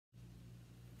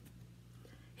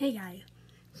Hey guys,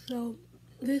 so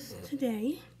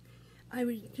today I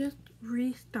was just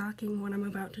restocking what I'm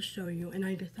about to show you, and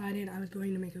I decided I was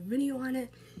going to make a video on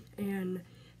it and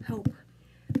help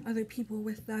other people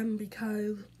with them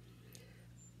because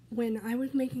when I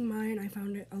was making mine I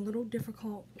found it a little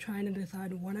difficult trying to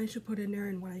decide what I should put in there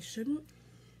and what I shouldn't.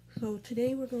 So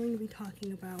today we're going to be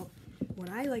talking about what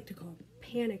I like to call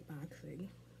panic boxes,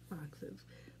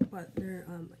 but they're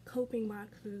like coping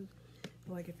boxes.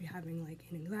 Like if you're having like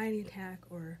an anxiety attack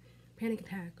or panic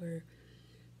attack or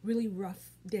really rough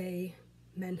day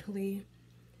mentally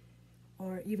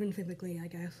or even physically, I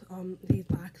guess, these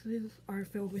boxes are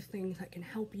filled with things that can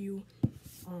help you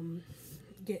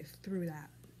get through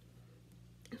that.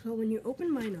 So when you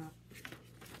open mine up,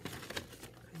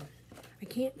 I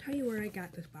can't tell you where I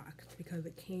got this box because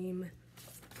it came,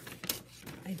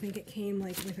 I think it came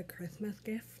like with a Christmas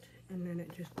gift, and then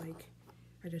it just like,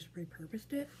 I just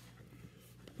repurposed it.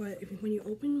 But when you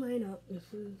open mine up,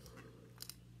 this is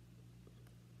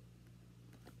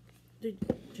the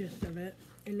gist of it.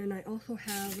 And then I also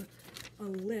have a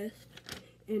list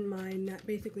in mine that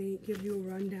basically gives you a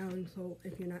rundown, so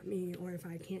if you're not me or if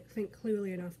I can't think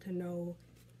clearly enough to know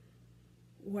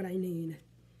what I need,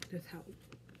 this helps.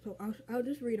 So I'll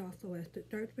just read off the list. It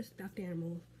starts with stuffed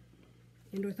animals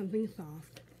and or something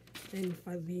soft and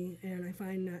fuzzy, and I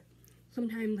find that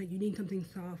sometimes like you need something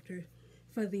soft or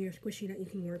fuzzy or squishy that you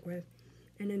can work with.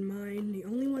 And in mine, the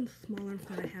only ones small enough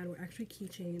that I had were actually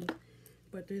keychains,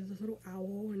 but there's this little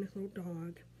owl and this little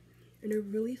dog, and they're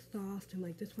really soft, and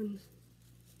like this one's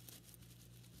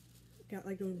got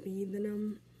like those beads in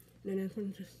them, and then this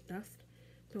one's just stuffed.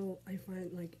 So I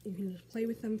find like you can just play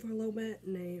with them for a little bit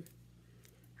and they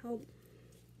help.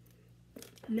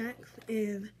 Next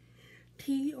is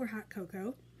tea or hot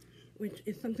cocoa, which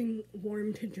is something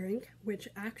warm to drink, which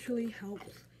actually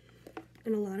helps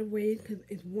in a lot of ways because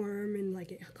it's warm and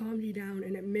like it calms you down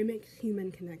and it mimics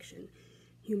human connection,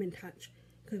 human touch.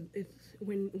 Because it's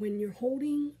when you're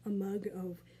holding a mug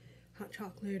of hot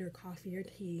chocolate or coffee or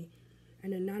tea,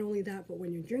 and then not only that, but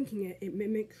when you're drinking it, it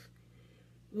mimics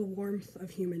the warmth of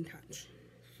human touch.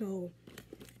 So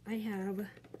I have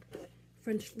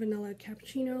French vanilla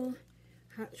cappuccino,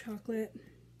 hot chocolate,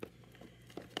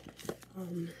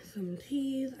 some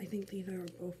teas. I think these are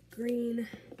both green.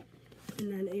 And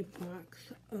then a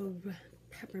box of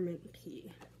peppermint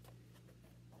tea.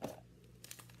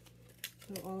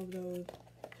 So all of those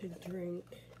to drink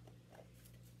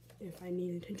if I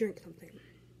needed to drink something.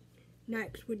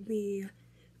 Next would be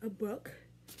a book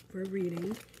for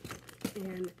reading.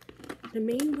 And the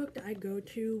main book that I go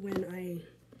to when I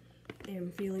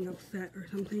am feeling upset or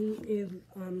something is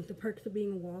The Perks of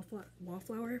Being a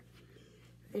Wallflower.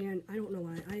 And I don't know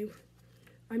why.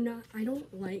 I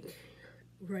don't like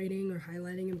writing or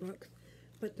highlighting in books,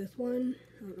 but this one,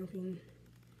 I don't know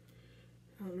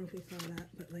if you saw that,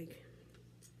 but like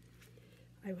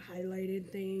I've highlighted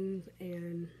things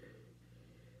and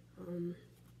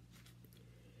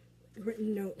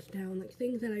written notes down, like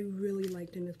things that I really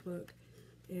liked in this book.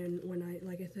 And when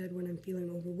like I said, when I'm feeling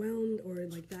overwhelmed or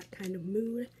like that kind of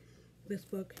mood, this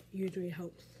book usually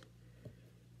helps.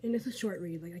 And it's a short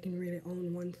read, like I can read it all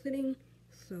in one sitting.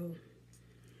 So,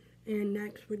 and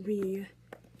next would be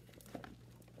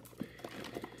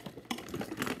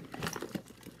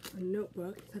a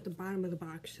notebook. It's at the bottom of the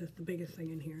box, that's the biggest thing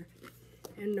in here.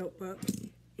 And notebook,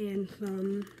 and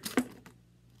some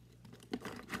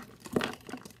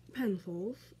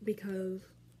pencils, because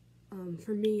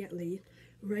for me at least,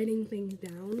 writing things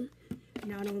down,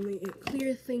 not only it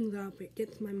clears things up, it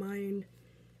gets my mind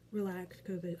relaxed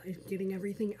because it's getting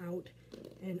everything out,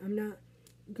 and I'm not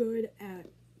good at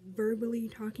verbally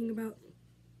talking about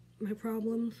my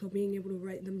problems, so being able to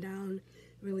write them down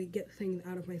really gets things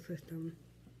out of my system.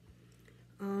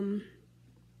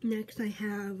 Next I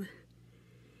have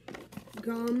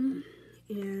gum,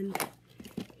 and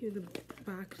here's a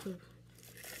box of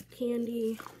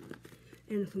candy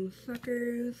and some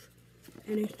suckers,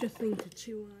 and it's just things to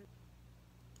chew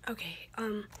on. Okay,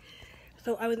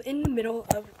 so I was in the middle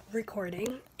of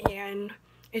recording and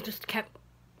it just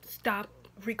stopped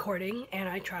recording, and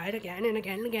I tried again and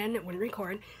again and again, it wouldn't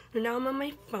record. And now I'm on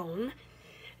my phone,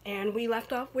 and we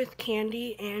left off with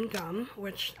candy and gum,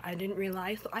 which I didn't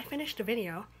realize, so I finished the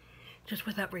video just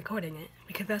without recording it,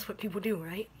 because that's what people do,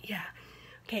 right? Yeah.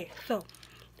 Okay, so,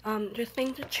 just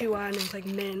things to chew on, is like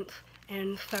mints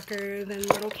and suckers and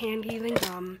little candies and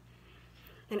gum.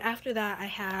 And after that, I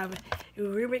have a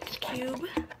Rubik's Cube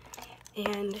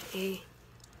and my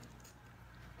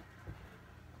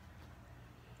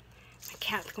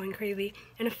cat's going crazy,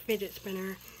 and a fidget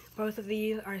spinner. Both of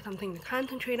these are something to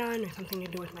concentrate on, or something to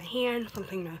do with my hand,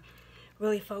 something to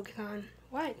really focus on.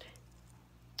 What?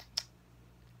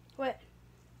 What?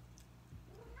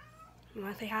 You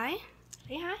wanna say hi?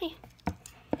 Say hi.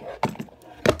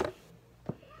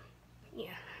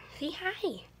 Yeah, say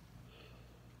hi.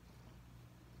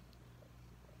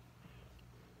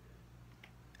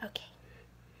 Okay.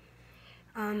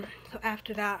 So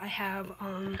after that I have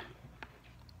a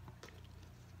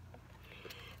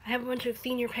bunch of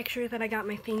senior pictures that I got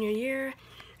my senior year,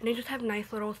 and they just have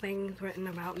nice little things written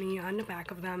about me on the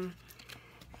back of them,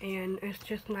 and it's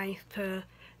just nice to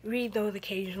read those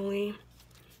occasionally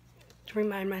to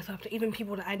remind myself that even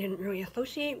people that I didn't really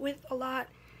associate with a lot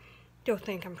still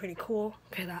think I'm pretty cool,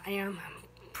 because I am. I'm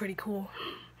pretty cool.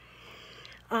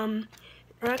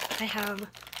 Next I have a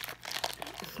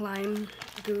slime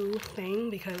goo thing,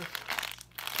 because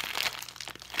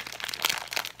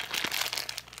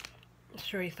it's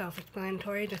very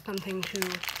self-explanatory, just something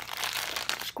to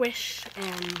squish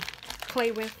and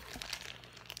play with.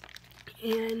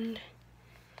 And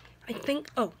I think,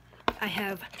 oh, I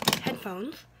have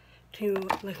headphones to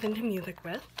listen to music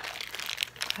with,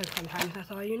 because sometimes that's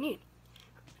all you need.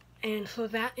 And so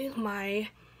that is my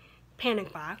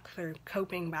panic box, or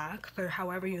coping box, or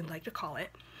however you'd like to call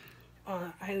it.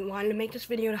 I wanted to make this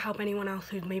video to help anyone else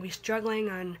who's maybe struggling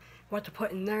on what to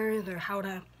put in theirs, or how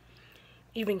to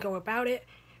even go about it.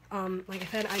 Like I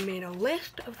said, I made a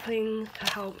list of things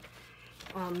to help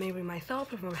maybe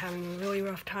myself if I'm having a really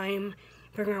rough time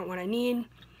figuring out what I need.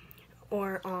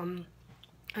 Or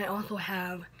I also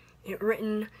have it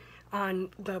written on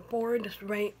the board just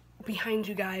right behind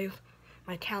you guys,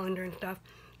 my calendar and stuff,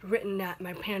 written that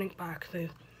my panic box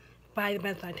is by the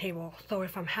bedside table. So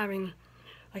if I'm having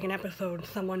like an episode,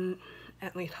 someone,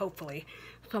 at least hopefully,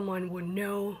 someone would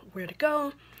know where to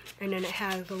go, and then it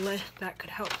has a list that could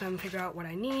help them figure out what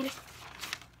I need.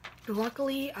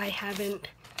 Luckily, I haven't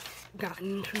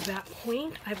gotten to that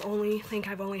point. I've only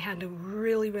had to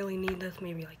really need this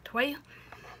maybe like twice.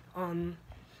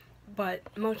 But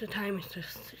most of the time it's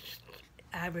just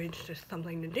average, just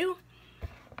something to do.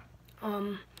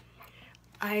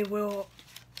 I will,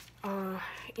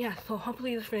 yeah, so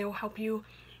hopefully this video will help you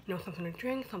know something to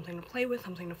drink, something to play with,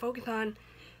 something to focus on,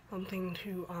 something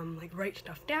to like write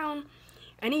stuff down.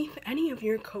 Any of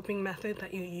your coping methods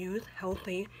that you use,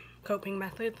 healthy coping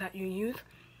methods that you use,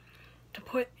 to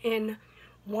put in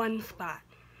one spot.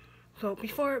 So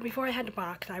before I had the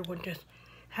box, I would just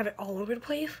have it all over the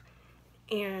place,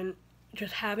 and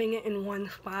just having it in one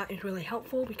spot is really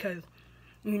helpful because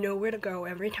you know where to go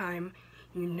every time.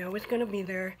 You know it's gonna be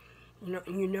there.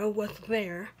 You know what's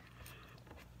there.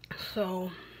 So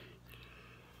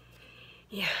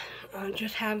yeah,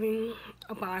 just having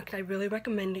a box, I really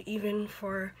recommend it, even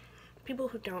for people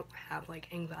who don't have like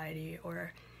anxiety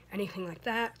or anything like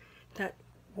that, that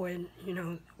would, you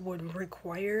know, would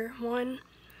require one.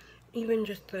 Even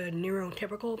just the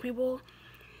neurotypical people,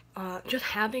 just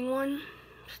having one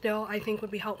still I think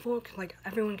would be helpful, because like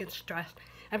everyone gets stressed,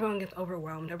 everyone gets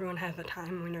overwhelmed, everyone has a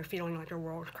time when they're feeling like their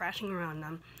world is crashing around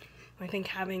them. I think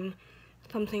having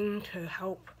something to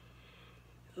help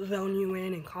zone you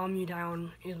in and calm you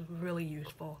down is really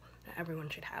useful, that everyone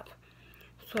should have.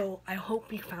 So I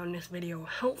hope you found this video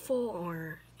helpful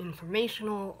or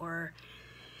informational or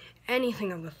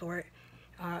anything of the sort.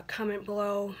 Comment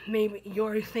below maybe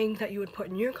your things that you would put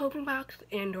in your coping box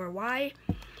and or why.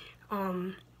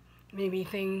 Maybe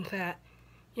things that,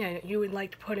 yeah, you would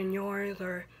like to put in yours,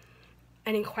 or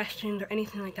any questions or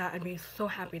anything like that. I'd be so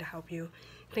happy to help you.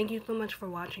 Thank you so much for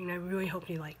watching. I really hope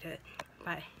you liked it.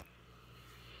 Bye.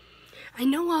 I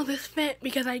know all this fit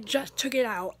because I just took it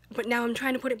out, but now I'm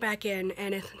trying to put it back in,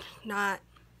 and it's not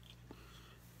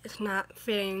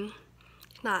fitting.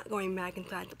 It's not going back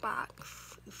inside the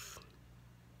box.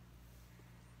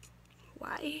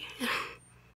 Why?